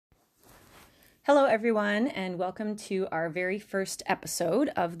Hello, everyone, and welcome to our very first episode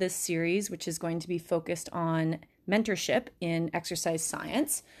of this series, which is going to be focused on mentorship in exercise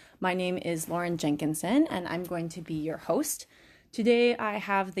science. My name is Lauren Jenkinson, and I'm going to be your host. Today, I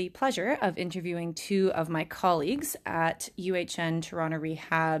have the pleasure of interviewing two of my colleagues at UHN Toronto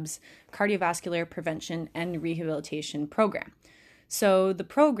Rehab's Cardiovascular Prevention and Rehabilitation program. So the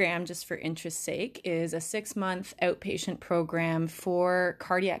program, just for interest's sake, is a 6-month outpatient program for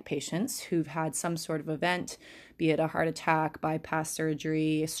cardiac patients who've had some sort of event, be it a heart attack, bypass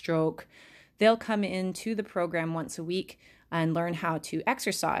surgery, a stroke. They'll come into the program once a week and learn how to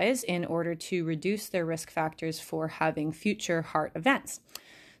exercise in order to reduce their risk factors for having future heart events.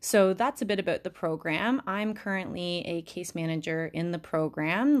 So that's a bit about the program. I'm currently a case manager in the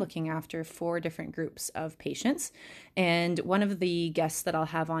program, looking after 4 different groups of patients. And one of the guests that I'll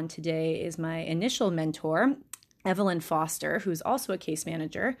have on today is my initial mentor, Evelyn Foster, who's also a case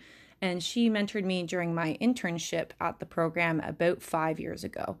manager. And she mentored me during my internship at the program about 5 years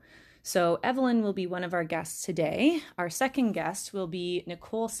ago. So Evelyn will be one of our guests today. Our second guest will be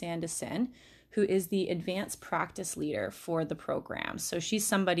Nicole Sandison, who is the advanced practice leader for the program. So she's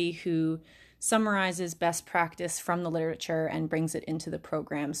somebody who summarizes best practice from the literature and brings it into the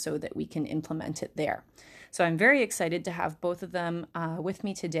program so that we can implement it there. So I'm very excited to have both of them with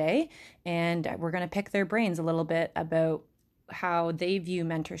me today, and we're going to pick their brains a little bit about how they view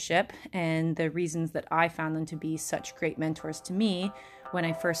mentorship and the reasons that I found them to be such great mentors to me when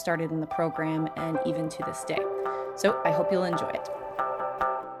I first started in the program and even to this day. So I hope you'll enjoy it.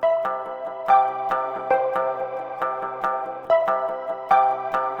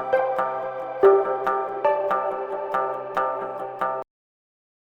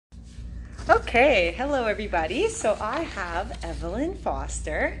 Okay, hello everybody. So I have Evelyn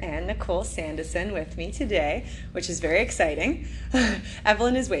Foster and Nicole Sandison with me today, which is very exciting.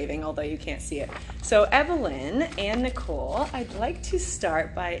 Evelyn is waving, although you can't see it. So Evelyn and Nicole, I'd like to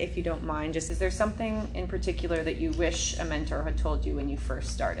start by, if you don't mind, is there something in particular that you wish a mentor had told you when you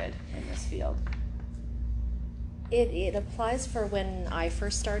first started in this field? It applies for when I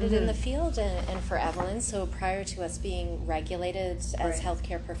first started in the field and for Evelyn. So prior to us being regulated as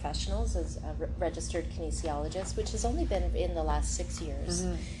healthcare professionals, as registered kinesiologists, which has only been in the last 6 years,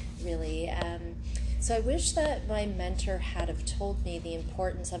 really. So I wish that my mentor had have told me the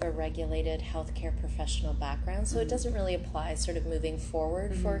importance of a regulated healthcare professional background. So it doesn't really apply sort of moving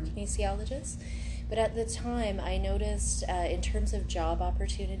forward for kinesiologists. But at the time, I noticed in terms of job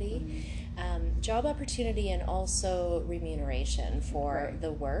opportunity and also remuneration for the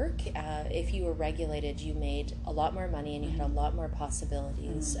work. If you were regulated, you made a lot more money and you had a lot more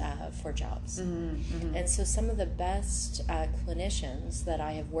possibilities for jobs. And so some of the best clinicians that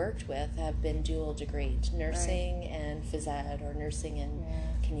I have worked with have been dual degreed, nursing and phys ed, or nursing and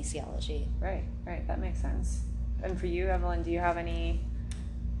kinesiology. Right, that makes sense. And for you, Evelyn, do you have any...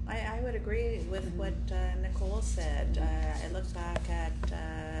 I would agree with what Nicole said. I look back at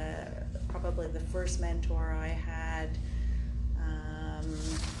probably the first mentor I had,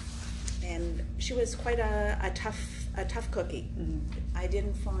 and she was quite a tough cookie. I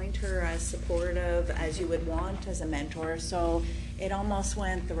didn't find her as supportive as you would want as a mentor, so it almost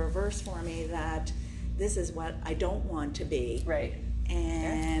went the reverse for me, that this is what I don't want to be. Right.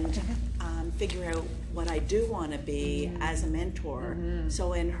 And figure out what I do want to be as a mentor.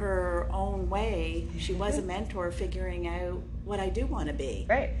 So in her own way, she was a mentor figuring out what I do want to be.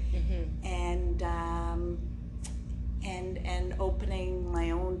 Right. And opening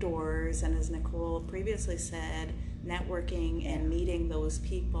my own doors, and as Nicole previously said, networking and meeting those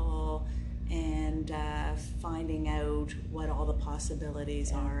people and finding out what all the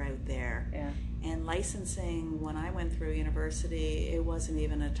possibilities are out there. And licensing, when I went through university, it wasn't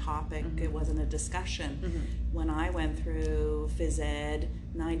even a topic, it wasn't a discussion. When I went through phys ed,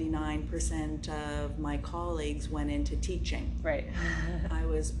 99% of my colleagues went into teaching. Right. I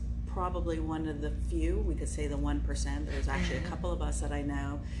was probably one of the few, we could say the 1%, there's actually a couple of us that I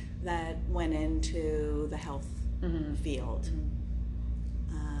know, that went into the health field.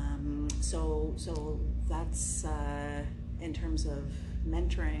 So that's, in terms of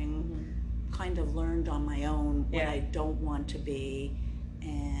mentoring, kind of learned on my own what I don't want to be,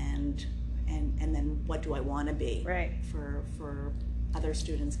 and then what do I want to be for other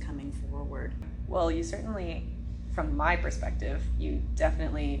students coming forward. Well, you certainly, from my perspective, you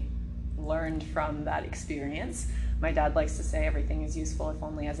definitely learned from that experience. My dad likes to say everything is useful if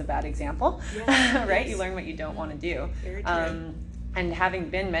only as a bad example, right? You learn what you don't want to do. Very true. And having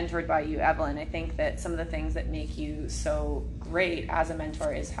been mentored by you, Evelyn, I think that some of the things that make you so great as a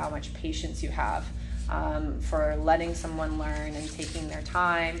mentor is how much patience you have for letting someone learn and taking their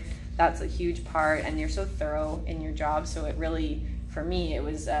time. that's a huge part, and you're so thorough in your job. So it really, for me, it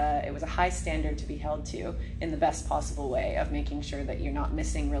was a high standard to be held to in the best possible way of making sure that you're not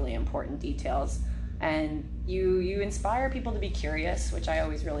missing really important details. And you inspire people to be curious, which I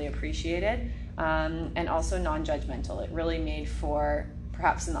always really appreciated, and also non-judgmental. It really made for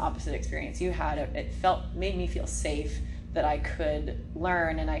perhaps in the opposite experience you had. It made me feel safe that I could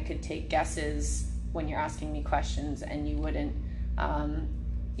learn and I could take guesses when you're asking me questions, and you wouldn't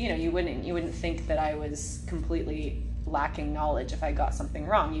think that I was completely lacking knowledge if I got something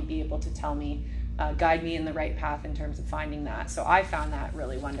wrong. You'd be able to tell me, guide me in the right path in terms of finding that. So I found that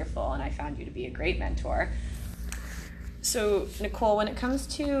really wonderful, and I found you to be a great mentor. So Nicole, when it comes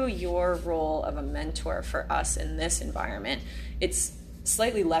to your role of a mentor for us in this environment, it's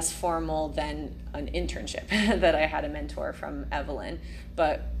slightly less formal than an internship that I had a mentor from Evelyn,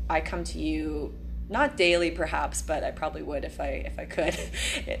 but I come to you not daily perhaps, but I probably would if I could.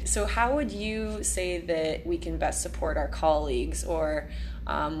 So how would you say that we can best support our colleagues, or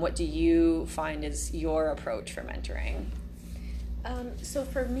what do you find is your approach for mentoring? So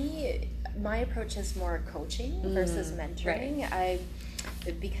for me, my approach is more coaching versus mentoring. Right.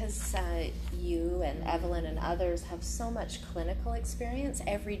 Because you and Evelyn and others have so much clinical experience,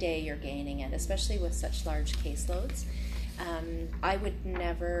 every day you're gaining it, especially with such large caseloads. I would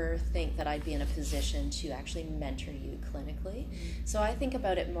never think that I'd be in a position to actually mentor you clinically. So I think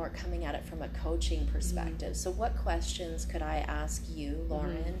about it more coming at it from a coaching perspective. So what questions could I ask you,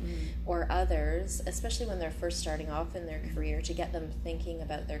 Lauren, or others, especially when they're first starting off in their career, to get them thinking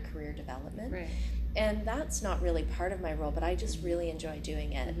about their career development? Right. And that's not really part of my role, but I just really enjoy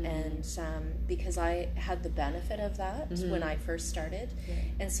doing it. And because I had the benefit of that when I first started. Yeah.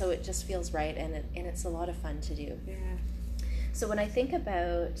 And so it just feels right, and it's a lot of fun to do. Yeah. So when I think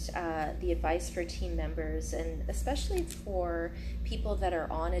about the advice for team members, and especially for people that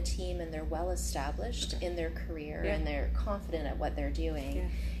are on a team and they're well established in their career and they're confident at what they're doing,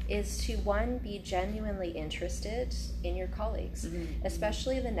 is to, one, be genuinely interested in your colleagues,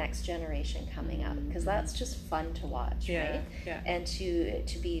 especially the next generation coming up, because that's just fun to watch, right? Yeah. And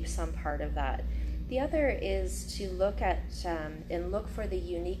to be some part of that. The other is to look at and look for the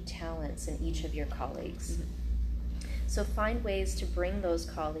unique talents in each of your colleagues. So find ways to bring those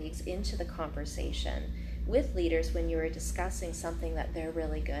colleagues into the conversation with leaders when you're discussing something that they're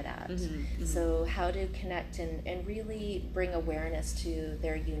really good at. So how to connect and really bring awareness to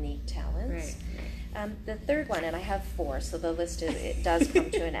their unique talents. Right. The third one, and I have 4, so the list it does come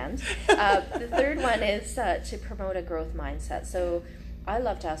to an end. The third one is to promote a growth mindset. So I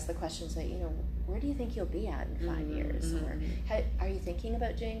love to ask the questions that, where do you think you'll be at in 5 years? Or are you thinking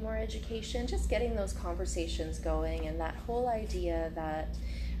about doing more education? Just getting those conversations going, and that whole idea that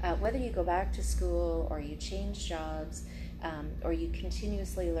whether you go back to school or you change jobs or you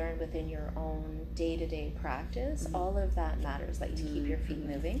continuously learn within your own day-to-day practice, all of that matters, like to keep your feet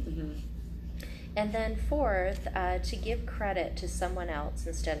moving. And then fourth, to give credit to someone else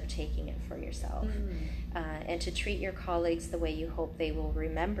instead of taking it for yourself. And to treat your colleagues the way you hope they will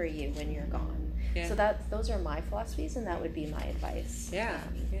remember you when you're gone. Yeah. So those are my philosophies, and that would be my advice.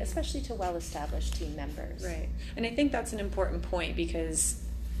 Especially to well-established team members. Right. And I think that's an important point, because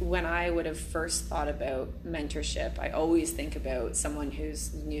when I would have first thought about mentorship, I always think about someone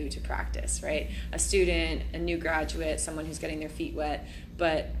who's new to practice, right? A student, a new graduate, someone who's getting their feet wet.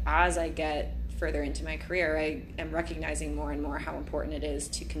 But as I get further into my career, I am recognizing more and more how important it is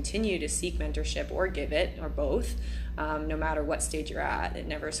to continue to seek mentorship, or give it, or both, no matter what stage you're at. It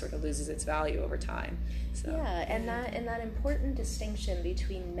never sort of loses its value over time. So, and that important distinction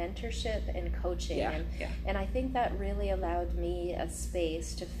between mentorship and coaching, and I think that really allowed me a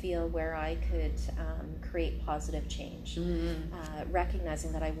space to feel where I could create positive change,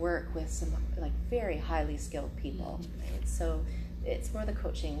 recognizing that I work with some very highly skilled people, right? So it's more the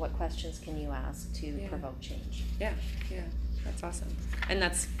coaching. What questions can you ask to provoke change? Yeah, that's awesome. And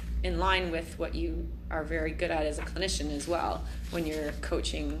that's in line with what you are very good at as a clinician as well. When you're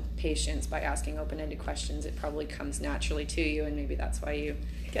coaching patients by asking open-ended questions, it probably comes naturally to you, and maybe that's why you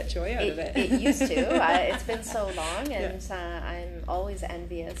get joy out of it. It used to. It's been so long, and I'm always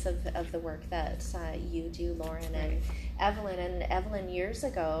envious of the work that you do, Lauren, and Evelyn. And Evelyn, years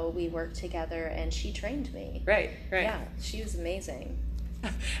ago, we worked together, and she trained me. Right. Yeah, she was amazing.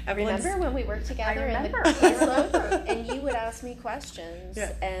 Everyone's... Remember when we worked together in the caseload, and you would ask me questions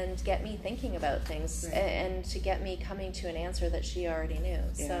and get me thinking about things, and to get me coming to an answer that she already knew.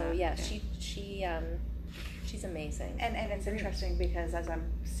 So she's amazing. And it's interesting, because as I'm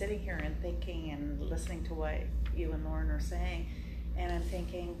sitting here and thinking and listening to what you and Lauren are saying, and I'm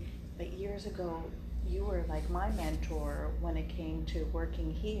thinking that years ago you were like my mentor when it came to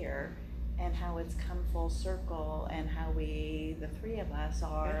working here, and how it's come full circle, and how we, the three of us,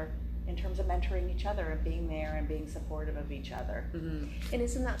 are in terms of mentoring each other and being there and being supportive of each other. And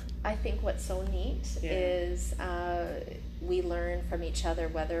isn't that, I think what's so neat is we learn from each other,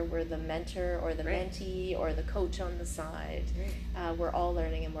 whether we're the mentor or the mentee or the coach on the side. We're all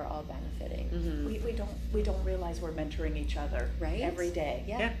learning and we're all benefiting. We don't realize we're mentoring each other every day.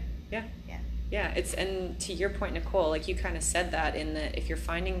 Yeah, it's, and to your point, Nicole, like you kind of said that, in that if you're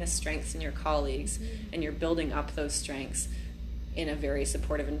finding the strengths in your colleagues and you're building up those strengths in a very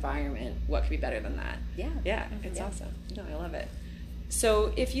supportive environment, what could be better than that? It's awesome. No, I love it.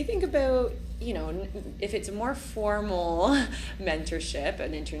 So if you think about, you know, if it's a more formal mentorship,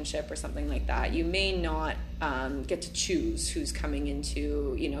 an internship or something like that, you may not get to choose who's coming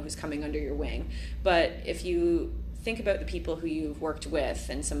into, you know, who's coming under your wing. But if you think about the people who you've worked with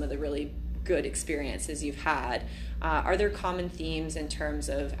and some of the really good experiences you've had, are there common themes in terms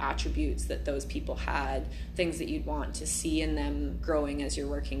of attributes that those people had, things that you'd want to see in them growing as you're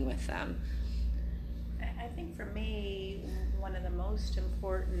working with them? I think for me, one of the most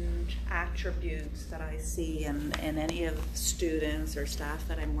important attributes that I see in any of the students or staff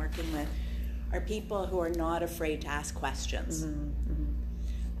that I'm working with are people who are not afraid to ask questions.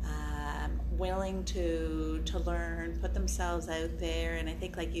 Willing to learn, put themselves out there, and I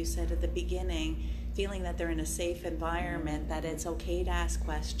think, like you said at the beginning, feeling that they're in a safe environment, that it's okay to ask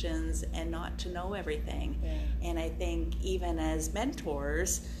questions and not to know everything. And I think even as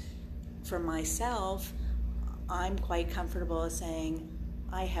mentors, for myself, I'm quite comfortable saying,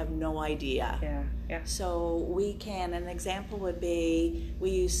 I have no idea. So we can, an example would be, we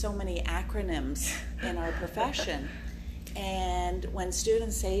use so many acronyms in our profession. And when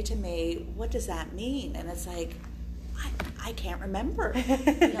students say to me, what does that mean? And it's like, I can't remember.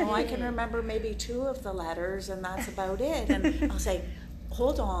 You know, I can remember maybe 2 of the letters, and that's about it. And I'll say,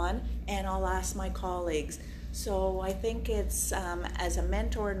 hold on, and I'll ask my colleagues. So I think it's, as a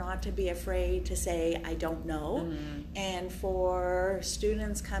mentor, not to be afraid to say, I don't know. And for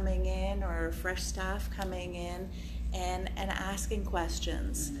students coming in or fresh staff coming in and asking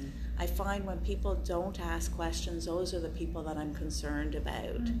questions. I find when people don't ask questions, those are the people that I'm concerned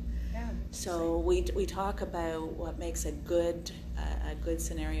about. So we talk about what makes a good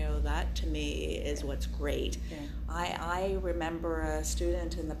scenario. That to me is what's great. I remember a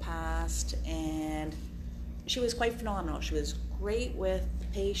student in the past, and she was quite phenomenal. She was great with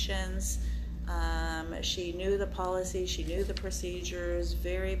patients. She knew the policy, she knew the procedures,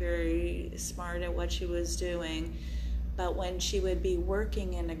 very, very smart at what she was doing. But when she would be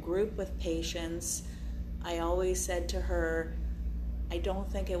working in a group with patients, I always said to her, I don't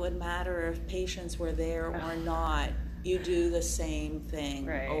think it would matter if patients were there or not. You do the same thing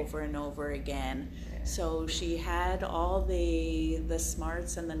over and over again. So she had all the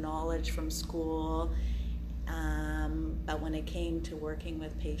smarts and the knowledge from school, but when it came to working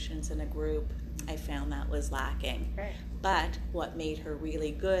with patients in a group, I found that was lacking. But what made her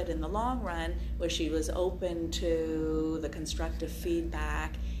really good in the long run was she was open to the constructive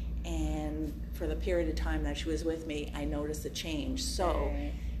feedback, and for the period of time that she was with me, I noticed a change. So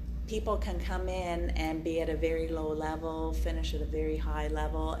people can come in and be at a very low level, finish at a very high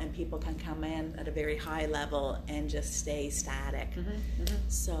level, and people can come in at a very high level and just stay static.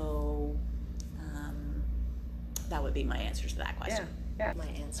 So that would be my answer to that question. My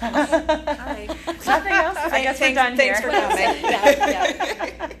answer. Hi. Nothing else? I guess we're done here. Thanks for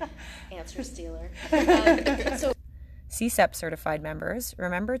coming. Answer stealer. So CSEP certified members,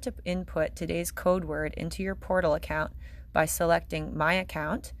 remember to input today's code word into your portal account by selecting My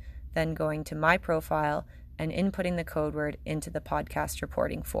Account, then going to My Profile and inputting the code word into the podcast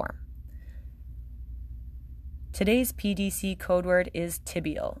reporting form. Today's PDC code word is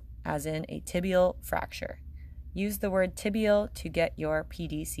tibial, as in a tibial fracture. Use the word tibial to get your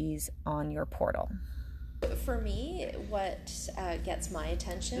PDCs on your portal. For me, what gets my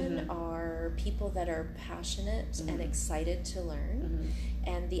attention are people that are passionate and excited to learn.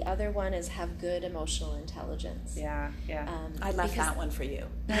 And the other one is have good emotional intelligence. I left that one for you.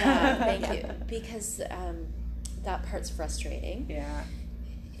 Thank you. Because that part's frustrating.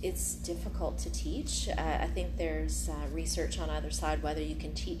 It's difficult to teach. I think there's research on either side whether you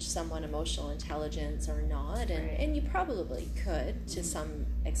can teach someone emotional intelligence or not, and you probably could to some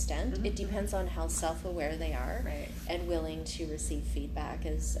extent. It depends on how self-aware they are and willing to receive feedback,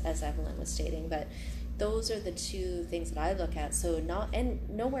 as Evelyn was stating. But those are the 2 things that I look at. So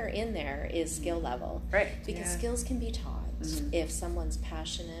nowhere in there is skill level, because skills can be taught. If someone's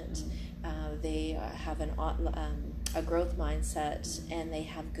passionate, they have a growth mindset, and they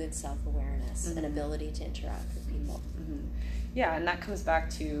have good self-awareness and ability to interact with people. Yeah, and that comes back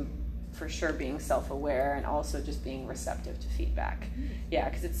to, for sure, being self-aware and also just being receptive to feedback. Yeah,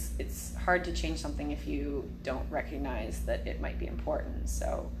 because it's hard to change something if you don't recognize that it might be important.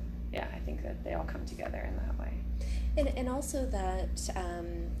 So yeah, I think that they all come together in that way. And also that,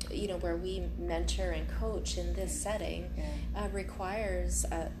 where we mentor and coach in this setting requires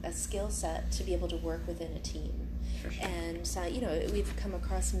a skill set to be able to work within a team. For sure. And, we've come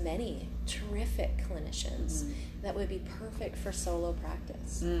across many terrific clinicians that would be perfect for solo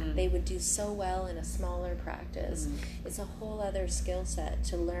practice. They would do so well in a smaller practice. It's a whole other skill set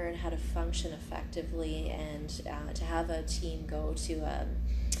to learn how to function effectively and to have a team go to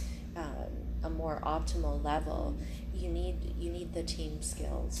a more optimal level. You need the team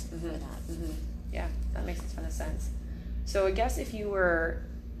skills for that. Yeah, that makes a ton of sense. So I guess if you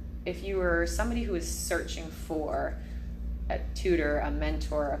were somebody who is searching for a tutor, a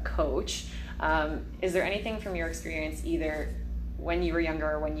mentor, a coach, is there anything from your experience, either when you were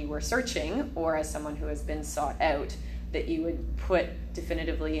younger or when you were searching, or as someone who has been sought out, that you would put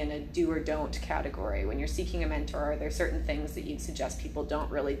definitively in a do or don't category? When you're seeking a mentor, are there certain things that you'd suggest people don't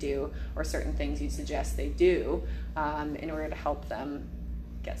really do, or certain things you'd suggest they do in order to help them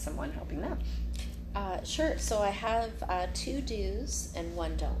get someone helping them? Sure. So I have 2 do's and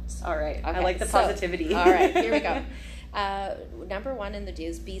 1 don't. All right. Okay. I like the positivity. All right. Here we go. Number 1 in the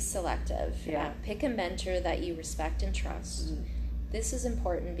do's: be selective. Yeah. Pick a mentor that you respect and trust. This is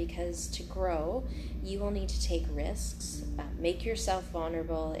important because to grow, you will need to take risks, make yourself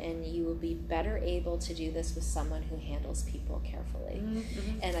vulnerable, and you will be better able to do this with someone who handles people carefully.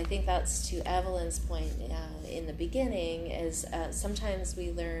 And I think that's to Evelyn's point in the beginning, is sometimes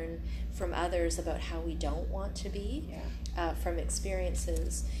we learn from others about how we don't want to be from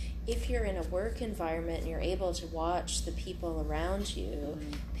experiences. If you're in a work environment and you're able to watch the people around you,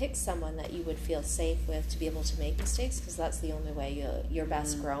 pick someone that you would feel safe with to be able to make mistakes, because that's the only way you're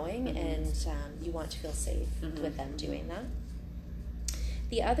best growing, and you want to feel safe with them doing that.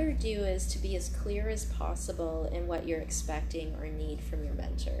 The other do is to be as clear as possible in what you're expecting or need from your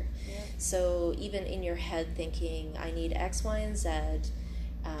mentor. So even in your head thinking, I need X, Y, and Z,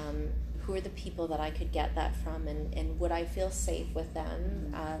 who are the people that I could get that from, and would I feel safe with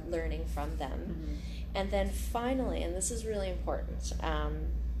them, learning from them? And then finally, and this is really important,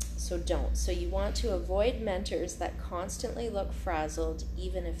 so don't. So you want to avoid mentors that constantly look frazzled,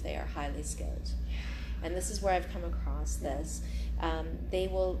 even if they are highly skilled. And this is where I've come across this. They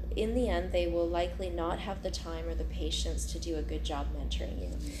will, in the end, they will likely not have the time or the patience to do a good job mentoring you.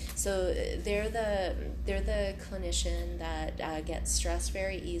 So they're the clinician that gets stressed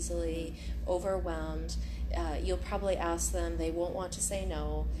very easily, overwhelmed. You'll probably ask them, they won't want to say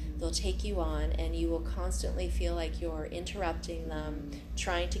no. They'll take you on, and you will constantly feel like you're interrupting them,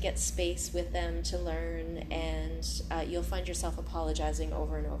 trying to get space with them to learn, and you'll find yourself apologizing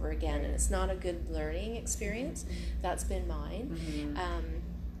over and over again, and it's not a good learning experience. That's been mine.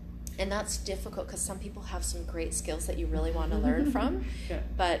 And that's difficult because some people have some great skills that you really want to learn from,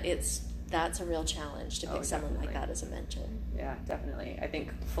 but that's a real challenge to pick someone like that as a mentor. Yeah, definitely. I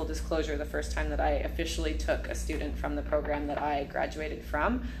think, full disclosure, the first time that I officially took a student from the program that I graduated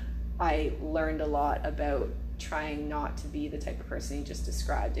from, I learned a lot about trying not to be the type of person you just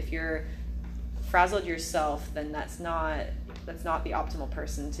described. If you're frazzled yourself, then that's not the optimal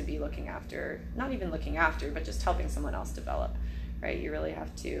person to be looking after, not even looking after, but just helping someone else develop, right? You really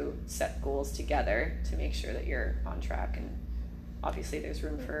have to set goals together to make sure that you're on track, and obviously there's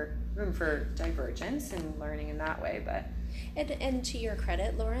room for divergence and learning in that way, but and to your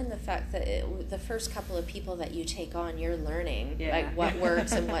credit, Lauren, the fact that the first couple of people that you take on, you're learning like what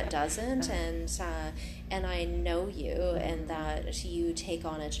works and what doesn't, and I know you, and that you take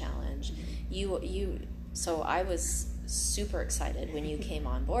on a challenge. So I was super excited when you came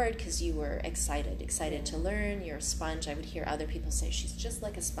on board, because you were excited to learn. You're a sponge. I would hear other people say, she's just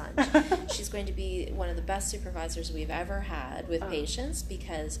like a sponge. She's going to be one of the best supervisors we've ever had with patients,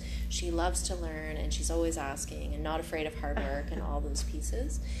 because she loves to learn, and she's always asking, and not afraid of hard work and all those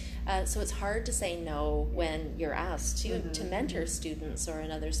pieces. So it's hard to say no when you're asked to mentor students or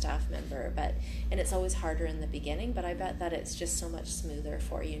another staff member, and it's always harder in the beginning, but I bet that it's just so much smoother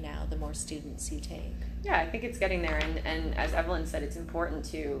for you now the more students you take. Yeah, I think it's getting there, and as Evelyn said, it's important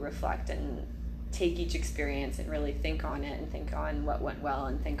to reflect take each experience and really think on it and think on what went well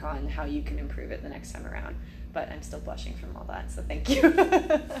and think on how you can improve it the next time around. But I'm still blushing from all that, so thank you.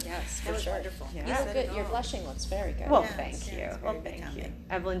 Yes, for sure. Wonderful. Yeah. Good. Your blushing looks very good. Well, Yes, thank you. it's Well, very thank you. becoming.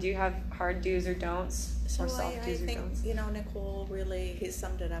 Evelyn, do you have hard do's or don'ts? So or soft I do's or think, don'ts? Nicole really has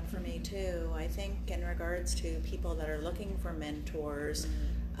summed it up for me too. I think in regards to people that are looking for mentors,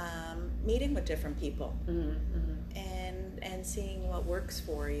 meeting with different people and seeing what works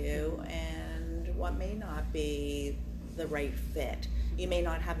for you and what may not be the right fit. You may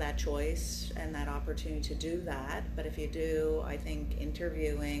not have that choice and that opportunity to do that, but if you do, I think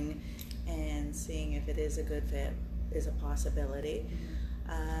interviewing and seeing if it is a good fit is a possibility.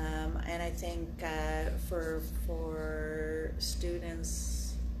 And I think for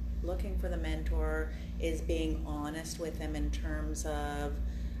students looking for the mentor is being honest with them in terms of,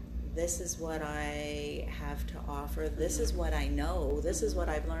 this is what I have to offer, this is what I know, this is what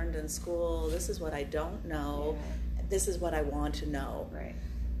I've learned in school, this is what I don't know, this is what I want to know. Right.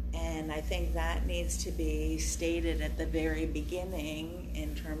 And I think that needs to be stated at the very beginning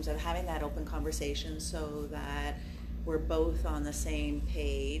in terms of having that open conversation so that we're both on the same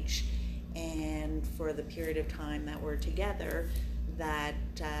page, and for the period of time that we're together, that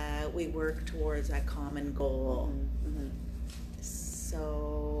we work towards that common goal.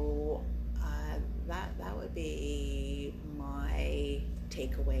 So that would be my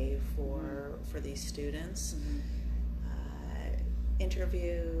takeaway for these students.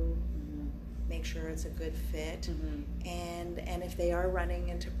 Interview, make sure it's a good fit, and if they are running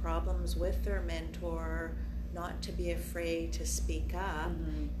into problems with their mentor, not to be afraid to speak up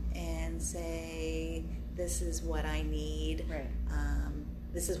and say, this is what I need, Right.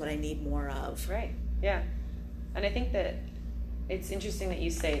 This is what I need more of. Right. Yeah. And I think that it's interesting that you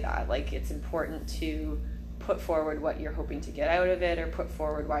say that. Like, it's important to put forward what you're hoping to get out of it, or put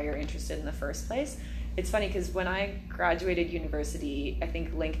forward why you're interested in the first place. It's funny because when I graduated university, I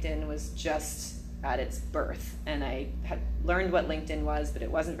think LinkedIn was just at its birth, and I had learned what LinkedIn was, but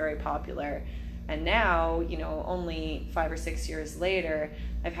it wasn't very popular. And now, only 5 or 6 years later,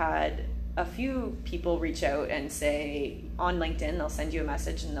 I've had a few people reach out and say, on LinkedIn, they'll send you a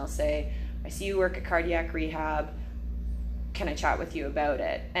message and they'll say, I see you work at cardiac rehab, can I chat with you about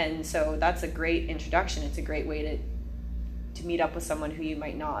it? And so that's a great introduction. It's a great way to meet up with someone who you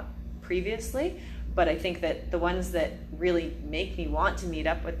might not previously. But I think that the ones that really make me want to meet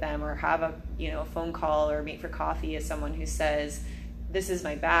up with them or have a phone call or meet for coffee is someone who says, this is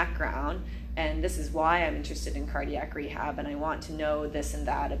my background and this is why I'm interested in cardiac rehab, and I want to know this and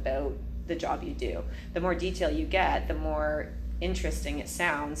that about the job you do. The more detail you get, the more interesting it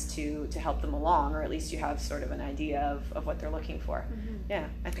sounds to help them along, or at least you have sort of an idea of what they're looking for. Yeah,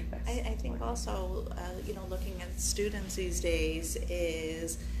 I think that's I think also, looking at students these days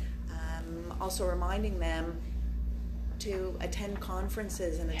is also reminding them to attend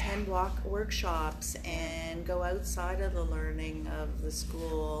conferences and attend workshops and go outside of the learning of the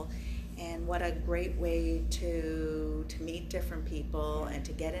school. And what a great way to meet different people and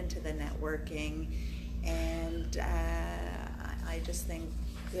to get into the networking. And I just think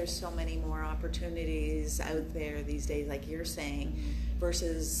there's so many more opportunities out there these days, like you're saying,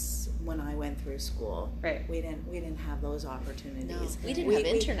 versus when I went through school. Right. We didn't have those opportunities. No, we didn't have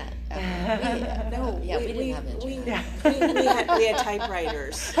internet. We didn't have internet. We had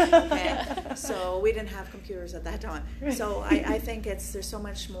typewriters. Okay? So we didn't have computers at that time. So I think there's so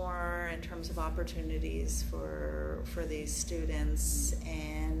much more in terms of opportunities for these students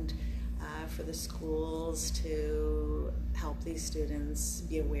and for the schools to help these students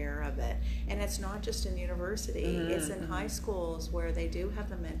be aware of it. And it's not just in university, it's in high schools where they do have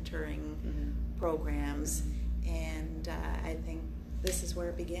the mentoring programs, and I think this is where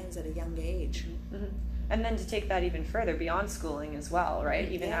it begins at a young age. And then to take that even further beyond schooling as well,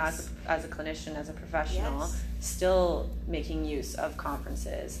 right? Even as a clinician, as a professional, still making use of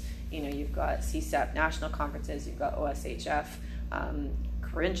conferences. You've got CSEP national conferences, you've got OSHF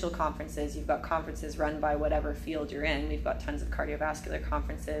provincial conferences, you've got conferences run by whatever field you're in. We've got tons of cardiovascular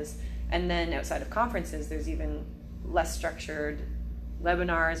conferences. And then outside of conferences, there's even less structured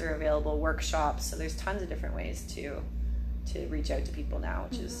webinars are available, workshops. So there's tons of different ways to reach out to people now,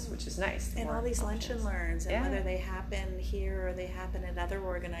 which is nice. And all these lunch and learns, and whether they happen here or they happen at other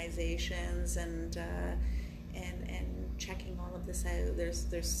organizations, and checking all of this out.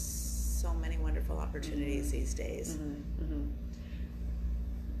 There's so many wonderful opportunities these days.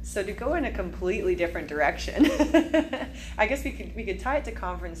 So to go in a completely different direction, I guess we could tie it to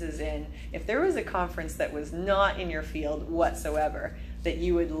conferences in. If there was a conference that was not in your field whatsoever that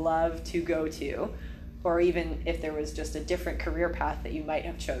you would love to go to, or even if there was just a different career path that you might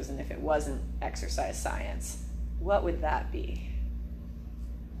have chosen if it wasn't exercise science, what would that be?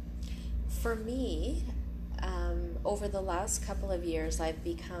 For me, over the last couple of years, I've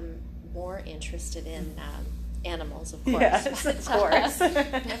become more interested in animals, of course. Yes, of course.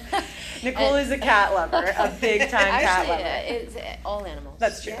 Nicole is a cat lover, a big-time cat lover. It's all animals.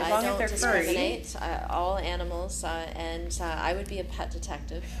 That's true. As long as they're discriminate. All animals, and I would be a pet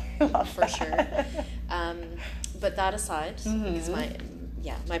detective for sure. But that aside, because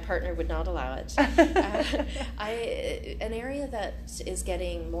my partner would not allow it. An area that is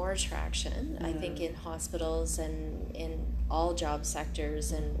getting more traction, I think, in hospitals and in all job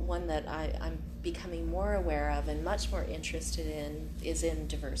sectors, and one that I'm becoming more aware of and much more interested in is in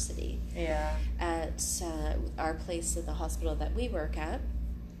diversity. Yeah. At our place at the hospital that we work at,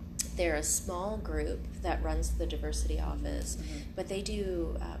 they're a small group that runs the diversity office, but they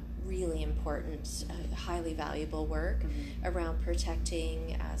do really important, highly valuable work around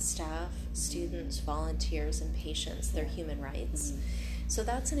protecting staff, students, volunteers, and patients, their human rights. So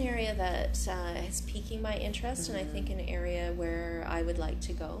that's an area that is piquing my interest, and I think an area where I would like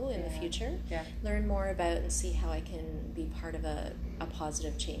to go in the future, learn more about and see how I can be part of a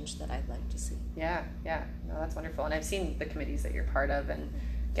positive change that I'd like to see. Yeah. No, that's wonderful. And I've seen the committees that you're part of and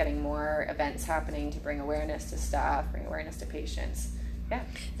getting more events happening to bring awareness to staff, bring awareness to patients. Yeah.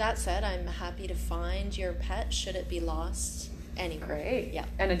 That said, I'm happy to find your pet should it be lost anywhere. Great. Yeah.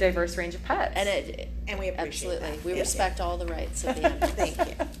 And a diverse range of pets. And we appreciate absolutely. that. We respect all the rights of the animals.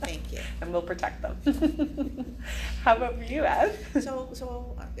 Thank you. And we'll protect them. How about for you, Ev? So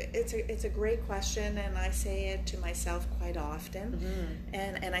it's a great question, and I say it to myself quite often,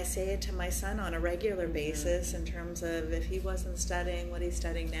 and I say it to my son on a regular basis in terms of if he wasn't studying what he's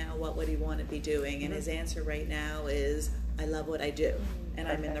studying now, what would he want to be doing? And his answer right now is, I love what I do, and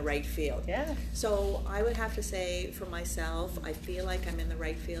I'm in the right field. Yeah. So I would have to say for myself, I feel like I'm in the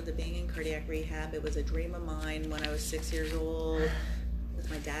right field of being in cardiac rehab. It was a dream of mine when I was 6 years old, with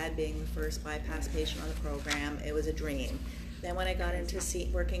my dad being the first bypass patient on the program. It was a dream. Then when I got into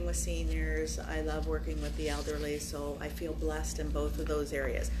working with seniors, I love working with the elderly, so I feel blessed in both of those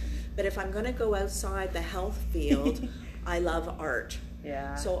areas. But if I'm going to go outside the health field, I love art.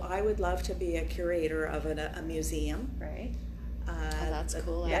 Yeah. So I would love to be a curator of a museum. Right. That's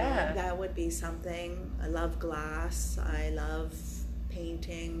cool. Yeah. That would be something. I love glass. I love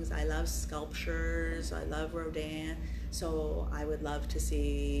paintings. I love sculptures. I love Rodin. So I would love to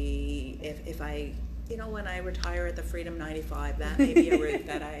see if I, when I retire at the Freedom 95, that may be a route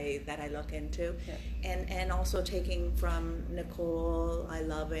that I look into. Yeah. And also taking from Nicole, I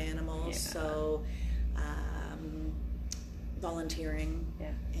love animals. Yeah. So volunteering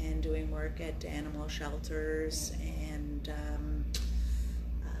and doing work at animal shelters and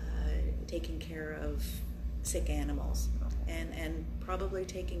taking care of sick animals and probably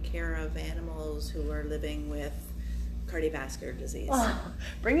taking care of animals who are living with cardiovascular disease. Oh,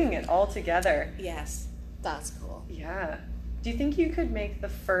 bringing it all together. Yes. That's cool. Yeah. Do you think you could make the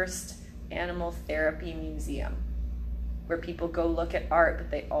first animal therapy museum where people go look at art, but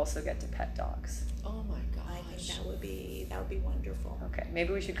they also get to pet dogs? Oh my gosh. I think that would be wonderful. Okay,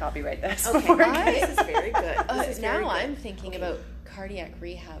 maybe we should copyright this. Okay, this is very good. Now I'm thinking about cardiac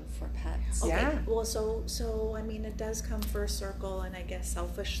rehab for pets. Okay. Yeah. Well, so I mean, it does come full circle, and I guess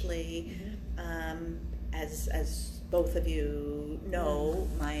selfishly, as both of you know,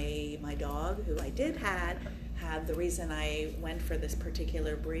 my dog, who I did have the reason I went for this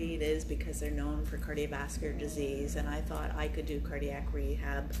particular breed is because they're known for cardiovascular disease, and I thought I could do cardiac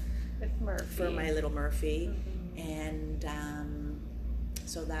rehab for my little Murphy, and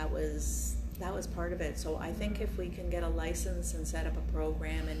so that was part of it. So I think if we can get a license and set up a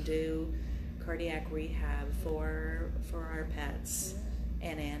program and do cardiac rehab for our pets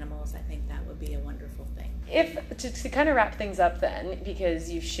and animals, I think that would be a wonderful thing. If to kind of wrap things up then, because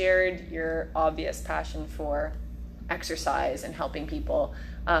you've shared your obvious passion for exercise and helping people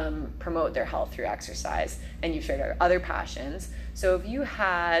promote their health through exercise, and you've shared our other passions. So if you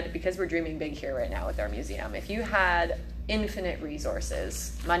had, because we're dreaming big here right now with our museum, if you had infinite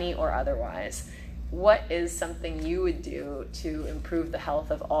resources, money or otherwise, what is something you would do to improve the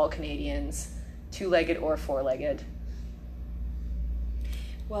health of all Canadians, two-legged or four-legged?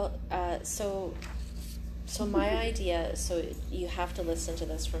 Well, so my idea, so you have to listen to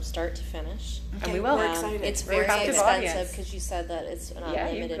this from start to finish. Okay, and we will. We're excited. It's very expensive because you said that it's an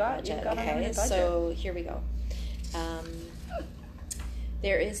unlimited budget. You've got unlimited budget. So here we go.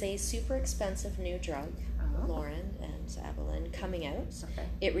 There is a super expensive new drug, Lauren and Evelyn, coming out. Okay.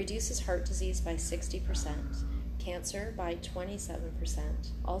 It reduces heart disease by 60%, cancer by 27%,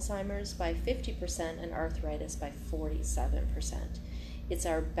 Alzheimer's by 50%, and arthritis by 47%. It's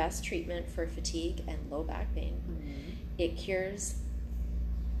our best treatment for fatigue and low back pain. Mm-hmm. It cures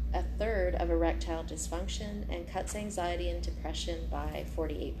a third of erectile dysfunction and cuts anxiety and depression by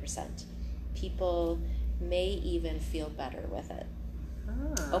 48%. People may even feel better with it.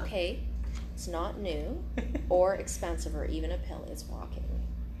 Ah. Okay, it's not new or expensive or even a pill. It's walking.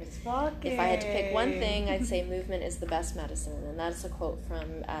 If I had to pick one thing, I'd say movement is the best medicine. And that's a quote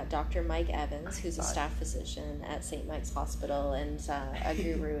from Dr. Mike Evans, who's a staff physician at St. Mike's Hospital and a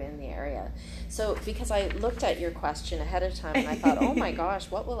guru in the area. So because I looked at your question ahead of time and I thought, oh my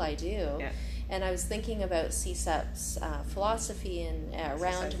gosh, what will I do? Yeah. And I was thinking about CSEP's philosophy and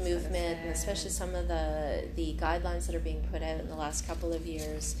around movement, and especially some of the guidelines that are being put out in the last couple of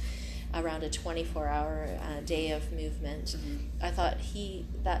years around a 24-hour day of movement. Mm-hmm. I thought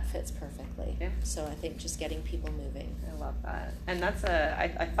that fits perfectly. Yeah. So I think just getting people moving. I love that. And that's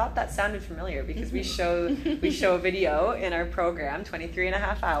I thought that sounded familiar because we show a video in our program, 23 and a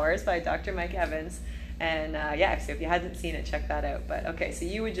half hours by Dr. Mike Evans. And so if you hadn't seen it, check that out. But okay, so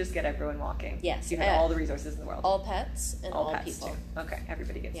you would just get everyone walking. Yes. You had all the resources in the world. All pets and all pets people. Too. Okay,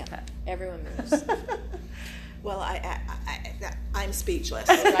 everybody gets a pet. Everyone moves. Well, I'm speechless.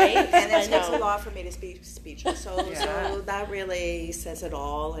 Right? And it takes a lot for me to be speechless. So that really says it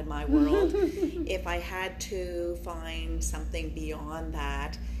all in my world. If I had to find something beyond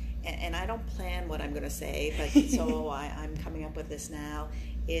that, and I don't plan what I'm going to say, but so I'm coming up with this now,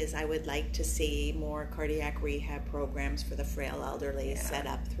 is I would like to see more cardiac rehab programs for the frail elderly set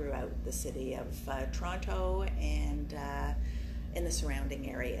up throughout the city of Toronto and in the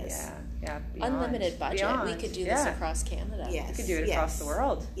surrounding areas. Yeah. Unlimited budget. Beyond. We could do this across Canada. Yes. We could do it across the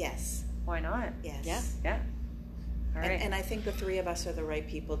world. Yes. Why not? Yes. Yeah. All right. And I think the three of us are the right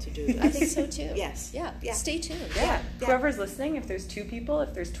people to do this. I think so too. Yes. Yeah. Stay tuned. Yeah. Whoever's listening, if there's 2 people,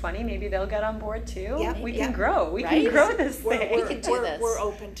 if there's 20, maybe they'll get on board too. Yeah. We can grow. We can grow this thing. We can do this. We're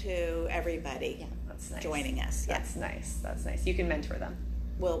open to everybody. Yeah. That's nice. Joining us. That's nice. That's nice. You can mentor them.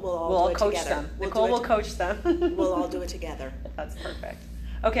 We'll all coach together. them. Nicole will coach them. We'll all do it together. That's perfect.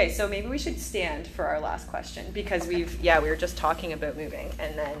 Okay, so maybe we should stand for our last question because we were just talking about moving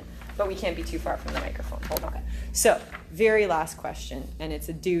but we can't be too far from the microphone. Hold on. So, very last question, and it's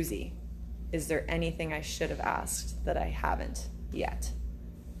a doozy. Is there anything I should have asked that I haven't yet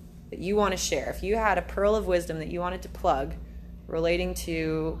that you want to share? If you had a pearl of wisdom that you wanted to plug relating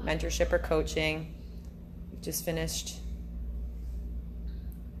to mentorship or coaching, you've just finished.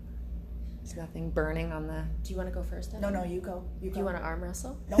 There's nothing burning on the... Do you want to go first then? No, you go. Do you want to arm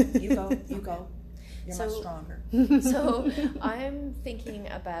wrestle? No, you go. You're much stronger. So I'm thinking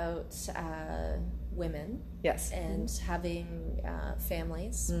about women. Yes. And having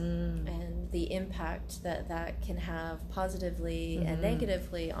families and the impact that can have positively and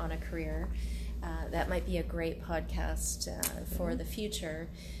negatively on a career. That might be a great podcast for the future.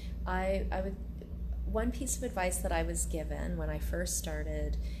 I would. One piece of advice that I was given when I first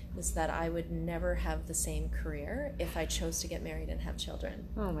started was that I would never have the same career if I chose to get married and have children.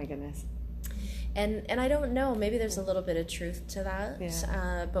 Oh my goodness. And I don't know, maybe there's a little bit of truth to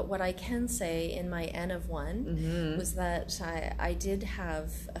that, but what I can say in my N of 1 was that I did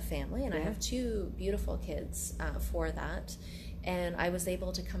have a family, and I have 2 beautiful kids for that, and I was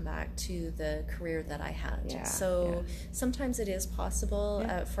able to come back to the career that I had. Sometimes it is possible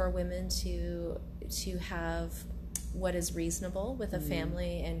for women to have what is reasonable with a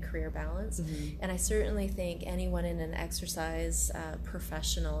family and career balance, and I certainly think anyone in an exercise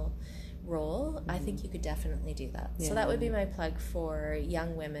professional role, I think you could definitely do that. So that would be my plug for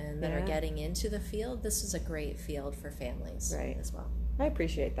young women that are getting into the field. This is a great field for families as well. I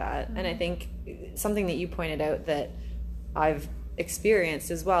appreciate that. And I think something that you pointed out that I've experienced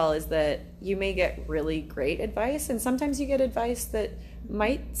as well is that you may get really great advice, and sometimes you get advice that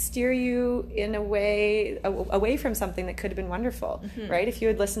might steer you in a way away from something that could have been wonderful, right? If you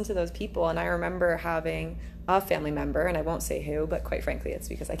had listened to those people. And I remember having a family member, and I won't say who, but quite frankly it's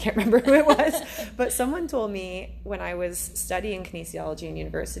because I can't remember who it was, but someone told me when I was studying kinesiology in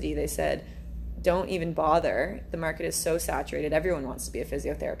university, they said, don't even bother, the market is so saturated, everyone wants to be a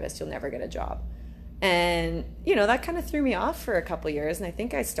physiotherapist, you'll never get a job. And, that kind of threw me off for a couple of years. And I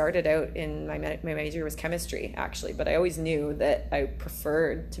think I started out in my major was chemistry, actually. But I always knew that I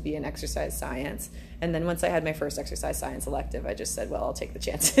preferred to be in exercise science. And then once I had my first exercise science elective, I just said, well, I'll take the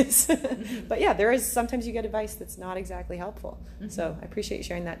chances. But there is sometimes you get advice that's not exactly helpful. So I appreciate you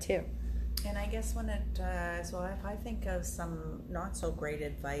sharing that too. And I guess when so if I think of some not so great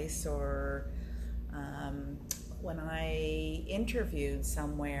advice or when I interviewed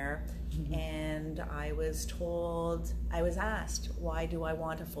somewhere, and I was asked, why do I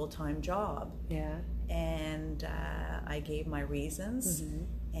want a full-time job? Yeah. And I gave my reasons,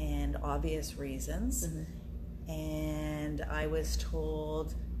 and obvious reasons. And I was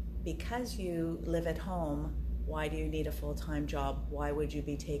told, because you live at home, why do you need a full-time job? Why would you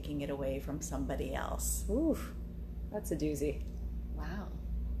be taking it away from somebody else? Oof, that's a doozy. Wow.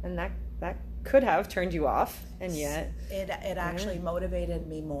 And that could have turned you off, and yet it actually motivated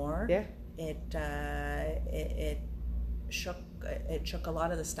me more. Yeah. It shook a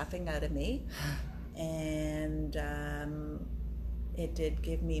lot of the stuffing out of me, and it did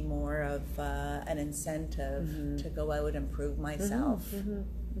give me more of an incentive to go out and prove myself.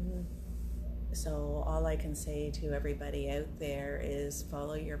 So all I can say to everybody out there is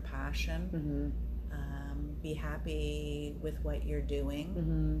follow your passion. Be happy with what you're doing,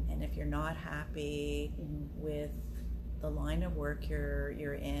 and if you're not happy with the line of work you're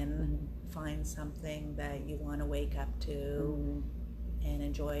in, find something that you want to wake up to and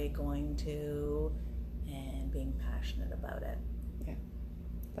enjoy going to and being passionate about it. Yeah,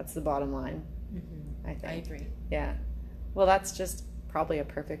 that's the bottom line. I think. I agree. Yeah. Well, that's just probably a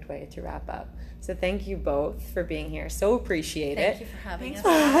perfect way to wrap up. So thank you both for being here. So appreciate it. Thank you for having Thanks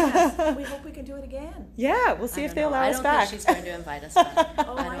us. for having us. We hope we can do it again. Yeah, we'll see if they allow us I back. don't think she's going to invite us back.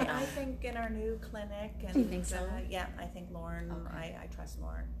 Oh, I think in our new clinic. And, do you think so? Yeah, I think Lauren, Okay. I trust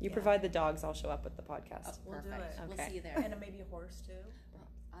Lauren. You provide the dogs, I'll show up with the podcast. We'll do Perfect. it. We'll Okay. see you there. And maybe a horse too. Well,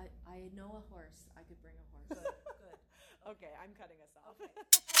 I know a horse. I could bring a horse. Good. Okay, I'm cutting us off.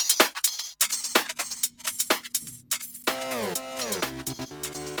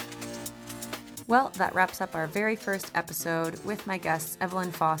 Well, that wraps up our very first episode with my guests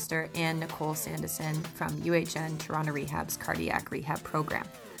Evelyn Foster and Nicole Sandison from UHN Toronto Rehab's Cardiac Rehab Program.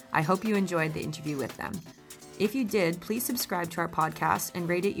 I hope you enjoyed the interview with them. If you did, please subscribe to our podcast and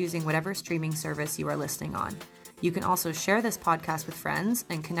rate it using whatever streaming service you are listening on. You can also share this podcast with friends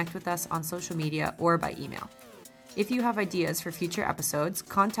and connect with us on social media or by email. If you have ideas for future episodes,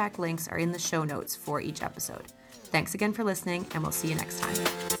 contact links are in the show notes for each episode. Thanks again for listening, and we'll see you next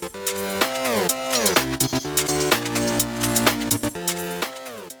time.